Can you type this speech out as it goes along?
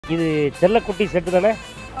இது செல்ல குட்டி செட்டு தானே?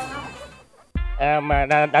 ஆமாம்,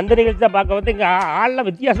 நான் அந்த நிகழ்ச்சி தான் பார்க்க வந்து இங்கே ஆள்லாம்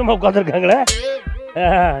வித்தியாசமாக உட்காந்துருக்காங்களே.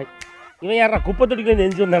 இவன் யாரா குப்பை தொட்டிக்கு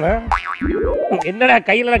நெஞ்சு வந்தானா? என்னடா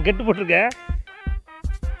கையில் நான் கெட்டு போட்டிருக்கேன்.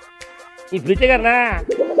 நீ பிச்சைக்காரனா?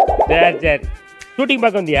 சரி சரி, ஷூட்டிங்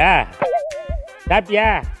பார்க்க வந்தியா? சாப்பிட்டியா?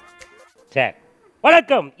 சரி,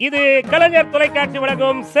 வணக்கம். இது கலைஞர் தொலைக்காட்சி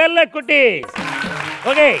வழங்கும் செல்ல குட்டீஸ்.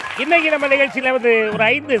 ஓகே, இன்னைக்கு நம்ம நிகழ்ச்சியில் வந்து ஒரு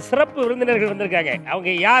 5 சிறப்பு விருந்தினர்கள் வந்திருக்காங்க.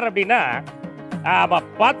 அவங்க யார் அப்படின்னா,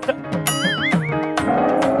 பார்த்து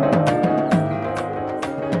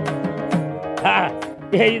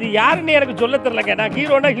இது யாருன்னு எனக்கு சொல்ல தெரியலங்க. நான்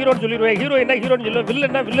ஹீரோன்னு சொல்லிடுவேன், ஹீரோயினா ஹீரோன்னு சொல்லுவேன்,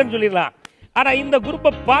 வில்லன்னா வில்லன்னு சொல்லிடலாம். ஆனால் இந்த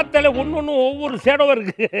குரூப்பை பார்த்தாலே ஒன்று ஒவ்வொரு சேடோவாக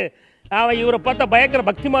இருக்கு. அவன் இவரை பார்த்தா பயங்கர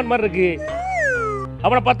பக்திமான் மாதிரி இருக்கு,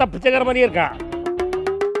 அவனை பார்த்தா பிச்சைக்கார மாதிரியே இருக்கான்.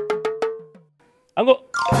 அங்கோ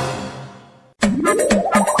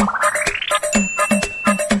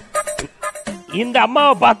இந்த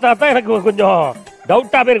அம்மாவை பார்த்தா தான் எனக்கு கொஞ்சம்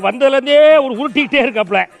டவுட்டாக போயிருக்கு. வந்ததுலேருந்தே ஒரு உருட்டிக்கிட்டே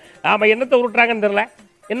இருக்காப்ல. ஆமாம், என்னத்தை உருட்டுறாங்கன்னு தெரியல.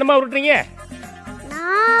 என்னம்மா உருட்டுறீங்க?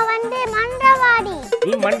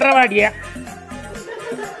 நீ மன்றவாடியா?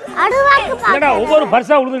 என்னடா ஒவ்வொரு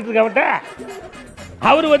பர்ஸா உழுந்துட்டு இருக்க?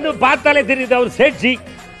 அவரு வந்து பார்த்தாலே தெரியுது, அவர் சேட்ஜி.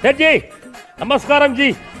 சேட்ஜி நமஸ்காரம் ஜி.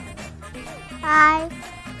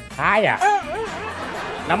 ஹாயா,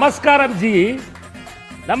 நமஸ்காரம் ஜி.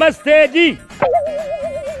 நமஸ்தே ஜி.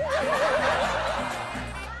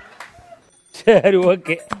 சரி,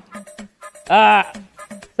 ஓகே. சார்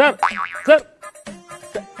சார்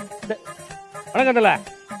வணக்கம் தல.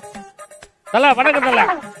 தல வணக்கம் தல.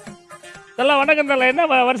 தல வணக்கம் தல. என்ன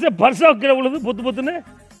வருஷம் பர்ஸா கீழே விழுது புத்து புத்துன்னு?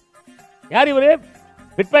 யார் இவரு?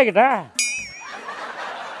 பிட் பாக்கெட்டா?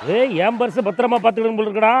 என் பர்ஸை பத்திரமா பார்த்துக்கணும் போல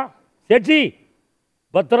இருக்கடா. சேட்சி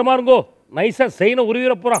பத்திரமா இருங்கோ, நைஸா செயினை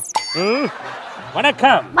உருவிட போறான்.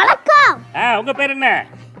 வணக்கம். வணக்கம். உங்க பேர் என்ன?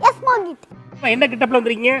 எஸ் மோகித். என்ன கிட்டப்ல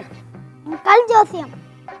வந்துறீங்க? கல் ஜோசியம்.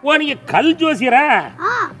 ஓ, நீங்க கல் ஜோசியரா?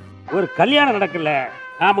 ஒரு கல்யாணம் நடக்கல,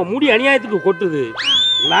 ஆமா, முடி அநியாயத்துக்கு கொட்டுது,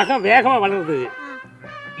 நகம் வேகமா வளருது,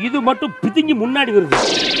 இது மட்டும் பிதுங்கி முன்னாடி வருது.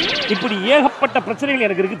 இப்படி ஏகப்பட்ட பிரச்சனைகள்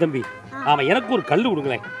எனக்கு இருக்கு தம்பி. ஆமா, எனக்கு ஒரு கல்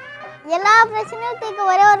கொடுங்களேன். எல்லா பிரச்சனையும்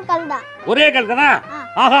தீர்க்க ஒரே ஒரு கல் தான். ஒரே கல் தானா?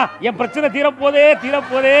 ஆஹா, என் பிரச்சனை தீரப்போதே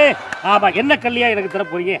தீரப்போதே. ஆமா, என்ன கல்லியா எனக்கு தர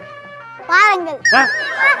போறீங்க? பாருங்கள்.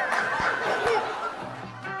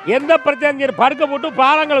 எந்த பிரச்சனை படுக்க போட்டு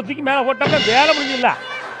பாலங்களை தூக்கி மேல போட்டாங்க, வேலை முடிஞ்சில்ல.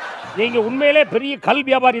 நீங்க உண்மையிலே பெரிய கல்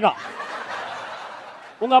வியாபாரி தான்.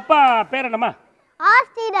 உங்க அப்பா பேர் என்னம்மா?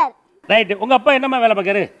 ஆஸ்டீடர். ரைட். உங்க அப்பா என்னம்மா வேலை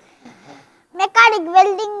பார்க்கறாரு? மெக்கானிக்,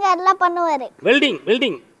 வெல்டிங் எல்லாம் பண்ணுவாரு. வெல்டிங்?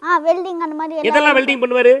 வெல்டிங் வெல்டிங் அந்த மாதிரி இதெல்லாம் வெல்டிங்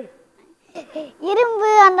பண்ணுவாரு. இரும்பு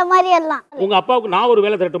அந்த மாதிரி எல்லாம். உங்க அப்பாவுக்கு நான் ஒரு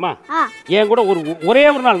வேலை தரட்டுமா? என் கூட ஒரே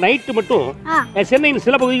ஒரு நாள் நைட்டு மட்டும் சென்னையின்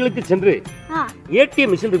சில பகுதிகளுக்கு சென்று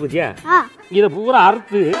ஏடிஎம் மிஷின் இருக்கு பத்தியா, இதை பூரா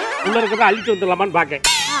அறுத்து உள்ள இருக்கிறத அழிச்சு வந்துடலாமான்னு பாக்கேன்.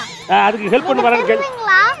 அதுக்கு ஹெல்ப் பண்ணி வரேன்னு கேள்வி.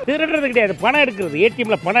 திருடுறது கிடையாது, பணம் எடுக்கிறது.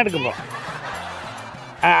 ஏடிஎம்ல பணம் எடுக்கணும்.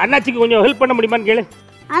 அண்ணாச்சிக்கு கொஞ்சம் ஹெல்ப் பண்ண முடியுமான்னு கேளு.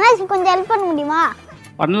 அண்ணாச்சி கொஞ்சம் ஹெல்ப் பண்ண முடியுமா?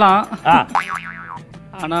 பண்ணலாம்.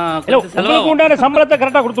 ஆனா உங்களுக்கு உண்டான சம்பளத்தை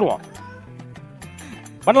கரெக்டா கொடுத்துருவோம்.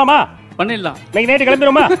 பண்ணலாமா? பண்ணிடலாம். இன்னைக்கு நைட்டு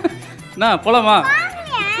கிளம்பிடுமா? என்ன போலாமா?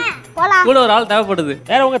 போலாம். கூட ஒரு ஆள் தேவைப்படுது.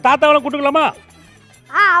 வேற உங்க தாத்தாவளை கூட்டுக்கலாமா?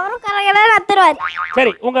 அவரும் கலகலன்னு அத்துருவாரு.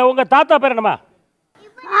 சரி, உங்க தாத்தா பேர் என்னமா?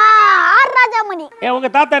 ஆர் ராஜாமணி. உங்க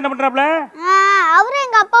தாத்தா என்ன பண்றாப்ல? அவரு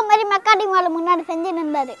எங்க அப்பா மாதிரி மெக்கானிக் வேலை முன்னாடி செஞ்சு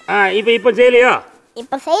நின்றாரு. இப்ப செய்யலையோ?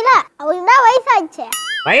 இப்ப செய்யல, அவருக்கு தான் வயசாயிடுச்சு.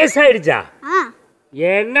 வயசாயிடுச்சா?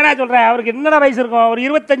 என்னடா சொல்ற? அவருக்கு என்னடா வயசு இருக்கும்? ஒரு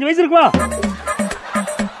 25 வயசு இருக்குமா?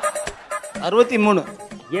 63.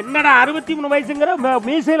 என்னடா 63 வயசுங்கிற?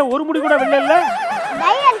 மீசையில ஒரு முடி கூட வெள்ள இல்ல.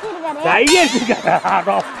 டை அடிச்சிருக்காரு. டை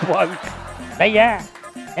அடிச்சிருக்காரு. டையா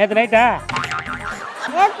நேத்து நைட்டா?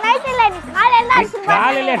 நேத்து நைட் இல்ல, காலையில அடிச்சிருக்காரு.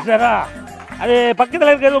 காலையில அடிச்சாரா? அது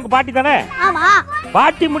பக்கத்துல இருக்கிறது உங்க பாட்டி தானே? ஆமா.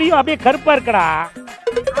 பாட்டி முடியும் அப்படியே கருப்பா இருக்கடா.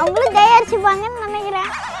 அவங்களும் டை அடிச்சுப்பாங்கன்னு நினைக்கிறேன்.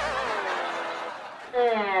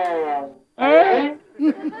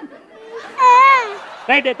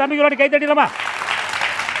 ரைட், தம்பிகளோட கை தட்டிடலாமா?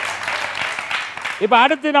 இப்ப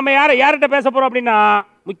அடுத்து நம்ம யார்கிட்ட பேச போறோம் அப்படின்னா,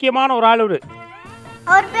 முக்கியமான ஒரு ஆளு.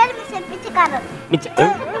 அவர் பேர் மிஸ்டர் பிச்சைக்காரர்.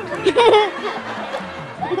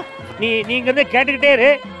 நீங்க வந்து கேட்டுக்கிட்டே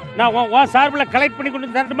இரு, நான் உன் சார்பில் கலெக்ட் பண்ணி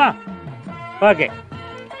கொண்டு தரட்டுமா? ஓகே.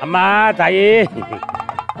 அம்மா தாயே,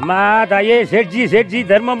 அம்மா தாயே, சேட்ஜி சேட்ஜி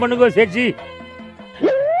தர்மம் பண்ணுங்க சேட்ஜி.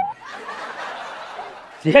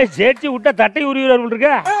 சேட்ஜி விட்டா தட்டை உருவிடுவார் இருக்க.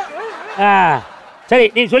 சரி,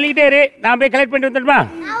 நீ சொல்லிக்கிட்டே இரு, நான் போய் கலெக்ட் பண்ணிட்டு வந்துடுமா?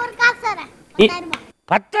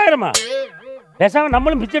 10,000? பேசாம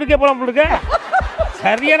நம்மளும் பிச்சை எடுக்க போலாம் இருக்க.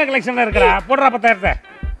 சரியான கலெக்ஷன் இருக்கிறா. போடுறா 10,000.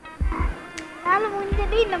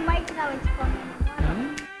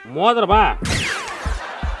 மோதிரமா?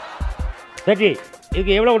 சரி,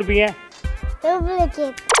 இதுக்கு எவ்வளோ கொடுப்பீங்க?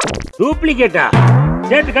 டூப்ளிகேட். டூப்ளிகேட்டா?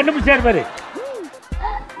 சேர்த்து கண்டுபிடிச்சாரு பாரு.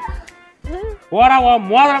 போடா,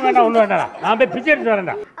 மோதிரம் வேண்டாம், ஒன்றும் வேண்டாம். நான் போய் பிச்சை எடுத்து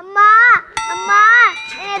வரேன்டா. அம்மா அம்மா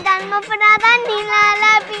என்ன தர்மப்படாதான் நீ நல்லா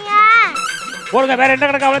இருப்பீங்க. போடுங்க, வேற என்ன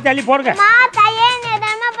கிடக்கு அவ்வளோ தள்ளி போடுங்க. அம்மா தாயே என்ன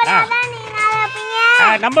தர்மப்படாதான் நீ நல்லா இருப்பீங்க.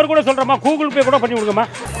 நம்பர் கூட சொல்கிறேம்மா, கூகுள் பே கூட பண்ணி கொடுங்கம்மா.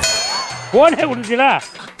 ஃபோனே கொடுத்தீங்களா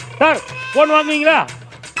சார்? ஃபோன் வாங்குவீங்களா?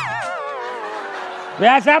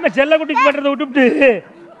 பேசாமல் செல்ல குட்டிக்கு பண்ணுறதை விட்டுவிட்டு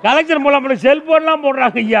கலெக்டர் மூலம் செல்போன்லாம்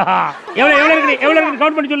போடுறாங்க ஐயா. எவ்வளோ இருக்குது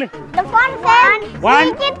கவுண்ட் பண்ணி சொல்லு. 1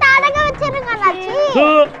 2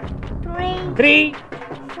 3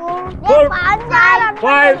 4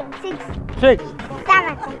 5 6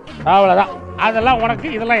 அவ்வளோதான். அதெல்லாம் உனக்கு,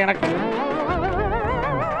 இதெல்லாம் எனக்கு.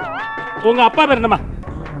 உங்க அப்பா பேர் என்னம்மா?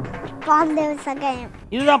 பால்தேவ சகாயம்.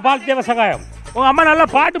 இதுதான் பால்தேவ சகாயம். உங்க அம்மா நல்லா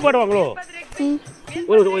பாட்டு பாடுவாங்களோ?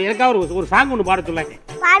 எனக்காக ஒரு சாங் ஒன்று பாட சொல்லுங்க.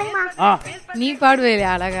 பாடுமா. நீ பாடுவே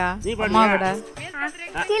அழகா. நீ பாடுடா.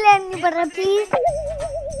 கீழே நீ பாடுற ப்ளீஸ்.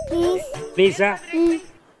 ப்ளீஸ். ப்ளீஸா?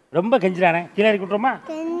 ரொம்ப கெஞ்சிரானே. கீழே இறக்கி விட்டுறோமா?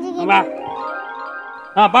 கெஞ்சிங்க.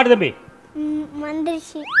 பாடு தம்பி.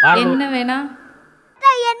 மந்திரிச்சி. என்ன வேணா?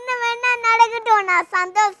 என்ன வேணா நடக்கட்டும், நான்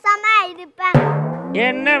சந்தோஷமா இருப்பேன்.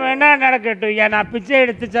 என்ன வேணா நடக்கட்டும், நான் பிச்சை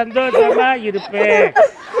எடுத்து சந்தோஷமா இருப்பேன்.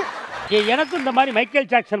 எனக்கும் இந்த மாதிரி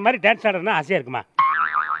மைக்கேல் ஜாக்சன் மாதிரி டான்ஸ் ஆடணும்னு ஆசையா இருக்குமா?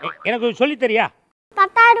 எனக்கு சொல்லி தரியா?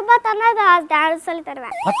 10,000 ரூபாய் தந்தா டான்ஸ் சொல்லி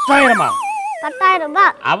தருவேன். 10,000? 10,000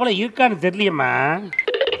 ரூபாய் அவ்வளவு இருக்கான்னு தெரியலையம்மா.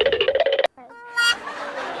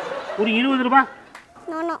 ஒரு 20 ரூபாய்.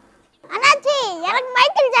 நோ அண்ணாச்சி, எனக்கு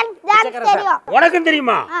மைக்கேல் ஜாக்சன் டான்ஸ் தெரியும். உனக்கும்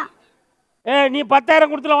தெரியுமா? நீ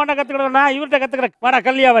 10,000 கொடுத்துல ஒண்ணா கத்துக்கணும்னா இவர்கிட்ட கத்துக்கிற. வாடா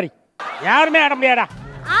கல்யாவாரி, யாருமே ஆட முடியாடா.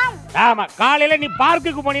 ஆமா, காலையில நீ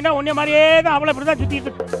பார்க்குக்கு போனீங்கன்னா உன்ன மாதிரியே தான் அவளை இப்படிதான்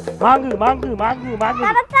சுத்திட்டு மாங்கு மாங்கு மாங்கு மாங்கு.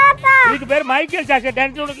 இதுக்கு பேர் மைக்கேல் ஜாக்சன்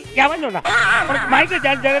டான்ஸ். உனக்கு எவன் சொன்னா? உனக்கு மைக்கேல்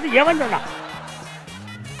ஜாக்சன் எவன் சொன்னா?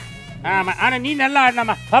 ஆமா, ஆனா நீ நல்லா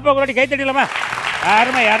ஆடினாமா. பாப்பா கூட கை தட்டிடலாமா?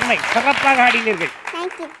 அருமை அருமை, சிறப்பாக ஆடினீர்கள்.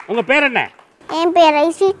 உங்க பேர் என்ன? என் பேர்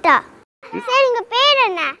ஐசிட்டா. சரி, உங்க பேர்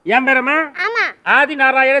என்ன? என் பேரம்மா? ஆமா. ஆதி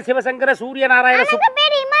நாராயண சிவசங்கர சூரிய நாராயண. உங்க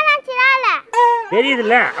பேர் இம்மான் அண்ணாச்சிலால. தெரியுது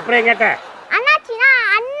இல்ல? அப்புறம் என் கேட்ட அண்ணாச்சினா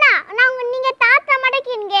அண்ணா. நான் நீங்க தாத்தா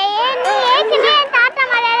மடக்கீங்க. நீ ஏற்கனவே தாத்தா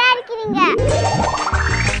மடலா இருக்கீங்க.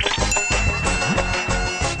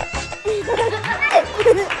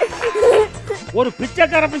 ஒரு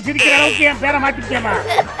பிச்சைக்காரப்பன் சிரிக்கிற அளவுக்கு என் பேரை மாத்திட்டியம்மா.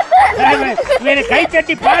 இவனை கை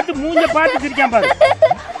தட்டி பார்த்து மூஞ்ச பார்த்து சிரிக்காம பாரு.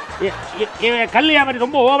 கல்லு வியாபாரி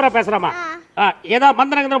ரொம்ப ஓவரா பேசுறாமா. ஏதோ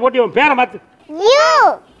மந்திரம் போட்டி உன் பேரை மாத்து.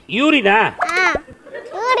 யூரினா?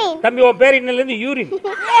 தம்பி, உன் பேர் இன்னில இருந்து யூரின்.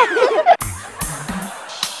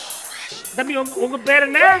 தம்பி, உங்க பேர்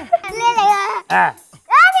என்ன?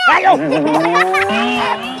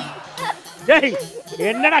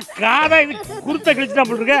 என்னடா காதா இது குருத்த கிழிச்சுதான்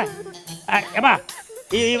போட்டுருக்க. ஏமா,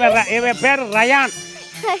 இவன் பேர் ரயான்.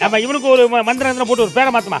 ஆமா, இவனுக்கு ஒரு மந்திரம் போட்டு ஒரு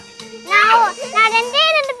பேரை மாத்துமா. நான் ரெண்டு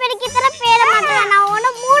பேருக்கு இத்தனை பேரை மாட்டேன். நான் ஒண்ணு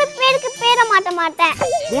 3 பேருக்கு பேரை மாட்ட மாட்டேன்.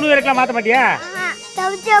 3 பேருக்குலாம் மாத்த மாட்டியா?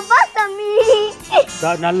 தப்பிச்சப்பா தம்பி.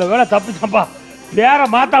 நல்ல வேலை தப்பிச்சப்பா. பேரை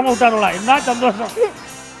மாத்தாம விட்டானுங்களா? என்ன சந்தோஷம்.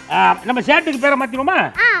 நம்ம சேட்டுக்கு பேரை மாத்திடுவோமா?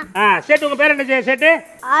 சேட்டு, உங்க பேர் என்ன சேட்டு?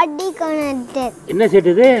 ஆடி கனெக்டட். என்ன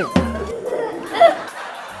சேட்டு இது?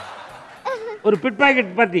 ஒரு பிட்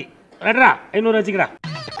பாக்கெட் பத்தி ரெட்ரா 500 வச்சுக்கிறா.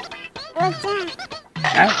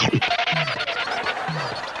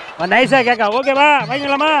 நைஸா கேட்க. ஓகேவா?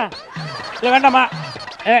 வாங்கிக்கலாமா இல்லை வேண்டாமா?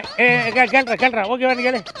 கேள்றா. ஓகேவா? நீ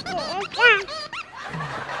கேளு.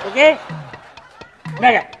 ஓகே,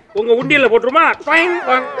 உங்க உண்டியல்ல போட்டுருமா?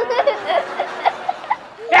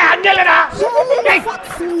 அங்க இல்லடா,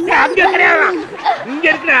 அங்க கிடையாதா, இங்க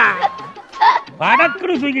இருக்குடா.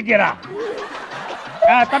 படக்குன்னு தூக்கிட்டியடா.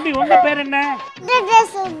 தம்பி, உங்க பேர் என்ன?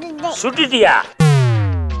 சுட்டுட்டியா?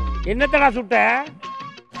 என்னத்தடா சுட்ட?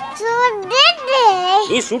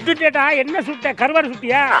 நீ சுட்டுட்டா? என்ன சுட்ட? கருவாடு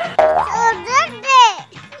சுட்டியா?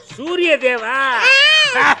 சூரிய தேவா?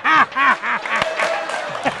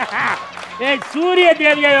 சூரிய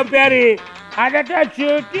தேவியா என் பேரு? அதான்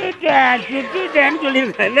சுட்டுட்டேன்னு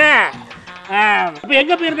சொல்லியிருக்கேன்ல. இப்ப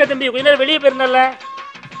எங்க போயிருந்த தம்பி? கொஞ்ச நேரம் வெளியே போயிருந்தல.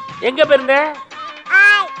 எங்க போயிருந்த?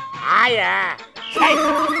 ஆயா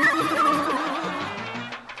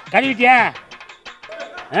கழுவிட்டியா?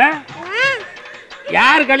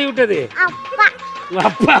 யாரு கழுவி விட்டது?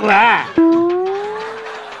 அப்பாவா?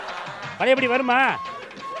 பழையபடி வருமா?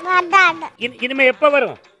 இனிமே எப்ப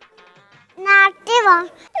வரும்?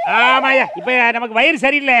 ஆமாயா, இப்ப நமக்கு வயிறு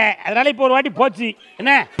சரியில்லை, அதனால இப்ப ஒரு வாட்டி போச்சு.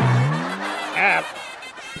 என்ன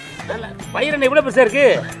வயிறு என்ன இவ்வளவு பெருசா இருக்கு?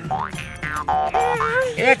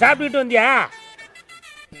 ஏ, சாப்பிட்டுட்டு வந்தியா?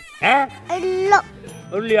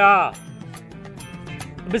 இல்லையா?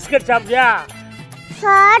 பிஸ்கட் சாப்பிட்டியா?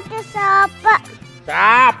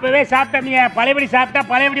 அப்பவே சாப்பிட்டீங்க. பழையபடி சாப்பிட்டா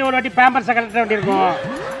பழையபடி ஒரு வாட்டி பேம்பர்ஸை கலட்ட வேண்டியிருக்கும்.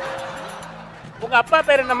 உங்க அப்பா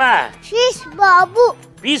பேர் என்னம்மா? ஸ்ரீஷ் பாபு.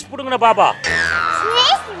 பீஸ் புடுங்கன பாபா.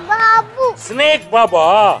 ஸ்ரீஷ் பாபு. ஸ்னேக் பாபா.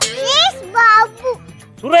 ஸ்ரீஷ் பாபு.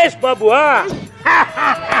 சுரேஷ் பாபுவா?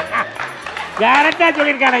 கரெக்டா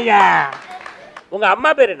சொல்லிருக்கான ஐயா. உங்க அம்மா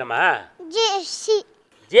பேர் என்னம்மா? ஜெசி.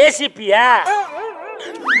 ஜேசிபியா?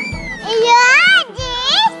 ஐயா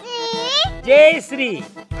ஜெசி. ஜெயஸ்ரீ.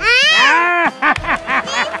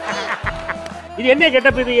 இது என்ன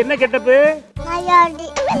கெட்டப்பு? இது என்ன கெட்டப்பு? நயாடி.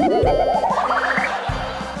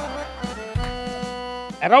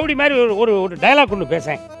 ரவுடி மாதிரி ஒரு ஒரு டயலாக் ஒன்று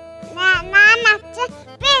பேசேன். நானாச்ச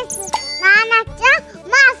பேசு. நானாச்ச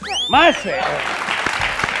மாஸ். மாஸ்.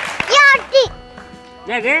 யோடி.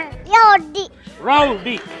 ஏது? யோடி.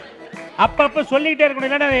 ரவுடி. அப்பப்ப சொல்லிக்கிட்டே இருக்கணும்,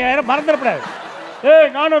 இல்லைன்னா யாரும் மறந்துடக்கூடாது. ஏய்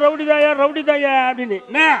நானும் ரவுடி தாயா அப்படின்னு.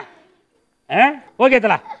 என்ன ஓகே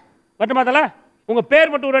தலா மட்டுமா தலா? உங்க பேர்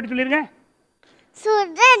மட்டும் ஒரு வாட்டி சொல்லிருங்க.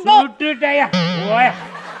 சுட்டுட்டயா. ஓய்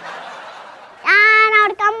நான்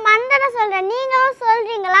ஒரு மந்திரம் சொல்றேன், நீங்களும்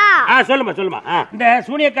சொல்றீங்களா? சொல்லுமா. இந்த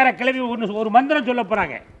சூனியக்கார கிழவி ஒரு மந்திரம் சொல்ல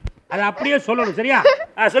போறாங்க, அதை அப்படியே சொல்லணும், சரியா?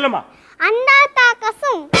 சொல்லுமா. அண்டா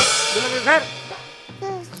தாக்கசும். சொல்லுங்க சார்.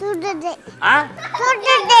 சுடுதே.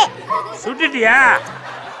 சுட்டுட்டியா?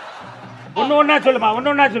 ஒண்ணா சொல்லுமா,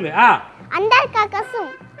 ஒண்ணா சொல்லு. அண்டா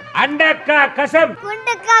காக்கசும். அண்டக்கா கசம்.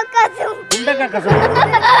 குண்டக்கா கசம். குண்டக்கா கசம்.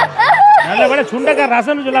 நல்ல வேளை சுண்டக்கா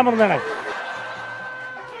ரசம்னு சொல்லாம இருந்தானே.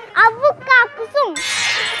 அபுக்கா குசும்.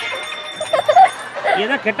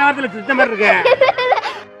 ஏதோ கெட்ட வார்த்தையில திட்ட மாதிரி இருக்கு.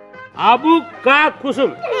 அபுக்கா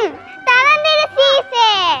குசும். தரந்திடு சீசே.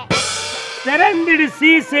 தரந்திடு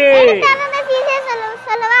சீசே. தரந்திடு சீசே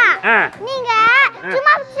சொல்லவா? நீங்க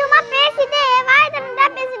சும்மா பேசிட்டே வாய் திறந்தா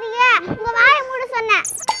பேசுறீங்க. உங்க வாயை மூட சொன்னேன்.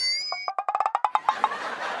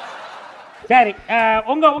 சரி,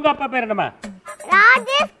 உங்க அப்பா பேர் என்னம்மா?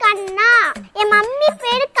 ராஜேஷ் கண்ணா. என் மம்மி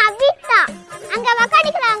பேரு கவிதா. அங்க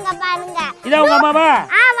வக்கடிக்கறாங்க பாருங்க. இத உங்க அம்மாவா?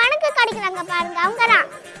 வணக்க கடிக்கறாங்க பாருங்க, அவங்கதான்.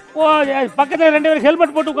 ஓ, பக்கத்துல ரெண்டு பேரும்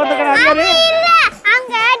ஹெல்மெட் போட்டு உட்கார்ந்திருக்காங்க. யாரு? இல்ல,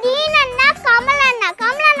 அங்க டீனண்ணா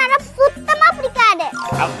கமலண்ணா சுத்தமா பிடிக்காது.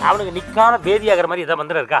 அவனுக்கு நிக்காம பேதியாகற மாதிரி ஏதோ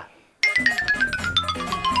மந்திரம் இருக்கா?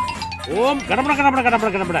 ஓம்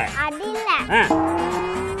கடம்பட. அது இல்ல.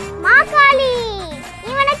 மாகாளி.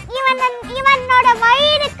 இவனோட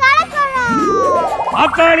வயிறு கலக்கணும்.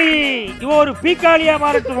 மாகாளி. இவன் ஒரு பீக்காளியா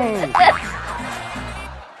மாறட்டும்.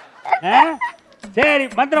 சரி,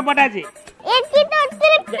 மந்திரம் போட்டாச்சு. எக்கிட்ட ஒரு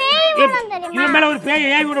பேய் வரும் தெரியுமா? இவன் மேல ஒரு பேய்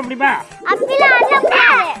ஏவி விட முடியுமா? அப்படிலாம்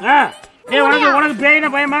அண்ணா. உனக்கு பேய்னா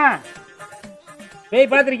பயமா?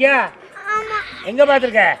 பேய் பாத்திருக்கியா? ஆமா. எங்க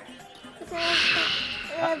பாத்திருக்க?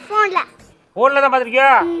 போன்ல தான் பாத்திருக்கியா?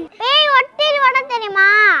 பேய் ஒட்டிரு வட தெரியுமா?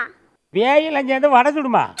 பேயில் அஞ்சு வந்து வட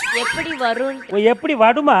சுடுமா? எப்படி வரும்? எப்படி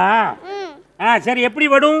வடுமா? சரி, எப்படி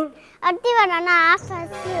வடும்? ஒட்டி வடனா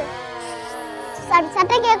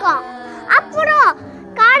சட்டை கேட்கும். அப்புறம்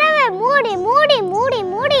கடவை மூடி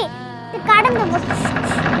கடந்து போச்சு.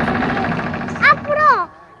 அப்புறம்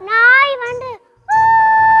நாய் வந்து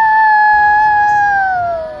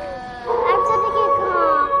சட்டை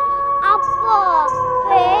கேட்கும். அப்போ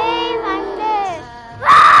பேய் வந்து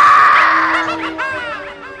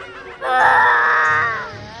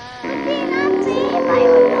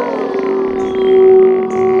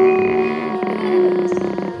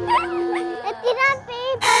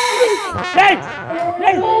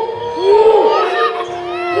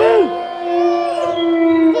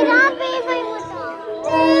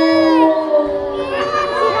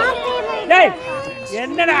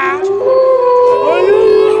என்னடா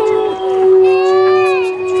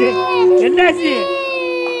என்னாச்சு?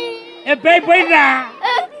 பேய் போயிடுறா.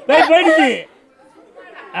 பேய் போயிடுச்சு.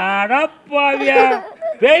 அடப்பாவியா,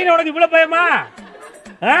 பேயின உனக்கு இவ்வளவு பயமா?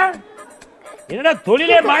 என்னடா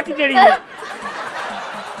தொழிலே மாத்திட்டடி.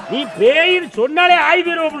 நீ பேயின்னு சொன்னாலே ஆய்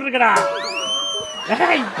பேர் ஓப்பன் இருக்கடா.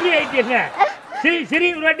 இப்படி ஆயிட்டு என்ன? சரி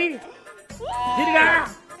ஒரு வாட்டி சரிடா.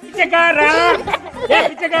 பிச்சைக்காரா,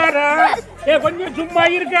 பிச்சைக்காரா, கொஞ்சம் சும்மா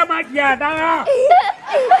இருக்க மாட்டியாடா?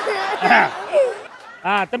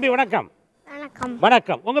 தம்பி வணக்கம்.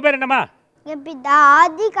 வணக்கம். உங்க பேர் என்னம்மா?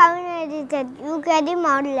 ஆதி கவிஞர் யூகேடி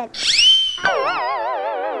மாடுலர்.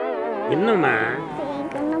 என்னம்மா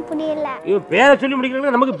ஒன்றும் புரியல. இவன் பேரை சொல்லி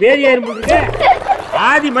முடிக்கிறது நமக்கு பேரியாயிரும் இருக்கு.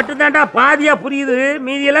 ஆதி மட்டும் தான்டா பாதியா புரியுது,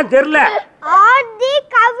 மீதியெல்லாம் தெரியல. ஆதி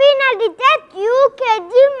கவிஞர்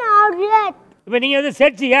யூகேடி மாடுலர். இப்போ நீங்க வந்து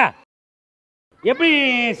சேர்ச்சியா? எப்படி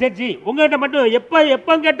சேர்ச்சி? உங்ககிட்ட மட்டும்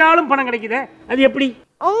எப்ப கேட்டாலும் பணம் கிடைக்குது, அது எப்படி?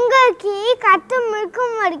 உங்களுக்கு கஷ்டம்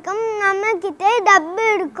இருக்கும் வரைக்கும் நம்ம கிட்ட டப்பு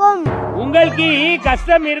இருக்கும். உங்களுக்கு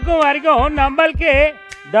கஷ்டம் இருக்கும் வரைக்கும் நம்மளுக்கு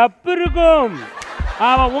டப்பு இருக்கும்.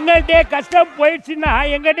 அவன் உங்கள்கிட்டே கஷ்டம் போயிடுச்சுன்னா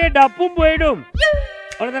எங்கிட்டே டப்பும் போயிடும்.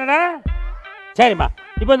 அவ்வளோதானடா? சரிம்மா,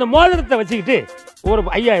 இப்போ இந்த மோதிரத்தை வச்சுக்கிட்டு ஒரு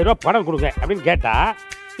 5000 ரூபா பணம் கொடுங்க அப்படின்னு கேட்டா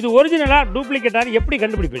இது ஒரிஜினலா டூப்ளிகேட்டான்னு எப்படி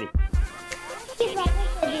கண்டுபிடிப்பீங்க?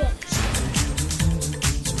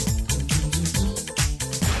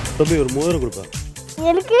 தம்பி ஒரு மோதிரம் கொடுப்பா.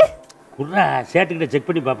 எனக்கு குடுறா, சேட்டுக்கிட்ட செக்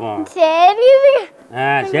பண்ணி பார்ப்போம். சரி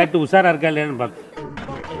சேட்டு உஷாரா இருக்கா இல்லையான்னு பார்ப்போம்.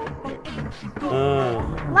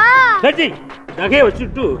 வா சேட்டி நகையை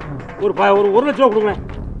வச்சுட்டு ஒரு 1 லட்சம் ரூபா கொடுங்க.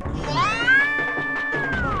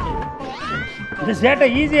 இந்த சேட்டை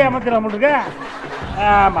ஈஸியாக ஏமாத்தலாம் இருக்க.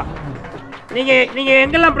 ஆமாம், நீங்கள்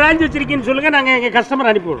எங்கெல்லாம் பிரான்ச் வச்சுருக்கீங்கன்னு சொல்லுங்கள், நாங்கள் எங்கள்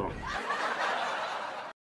கஸ்டமர் அனுப்பி விடுறோம்.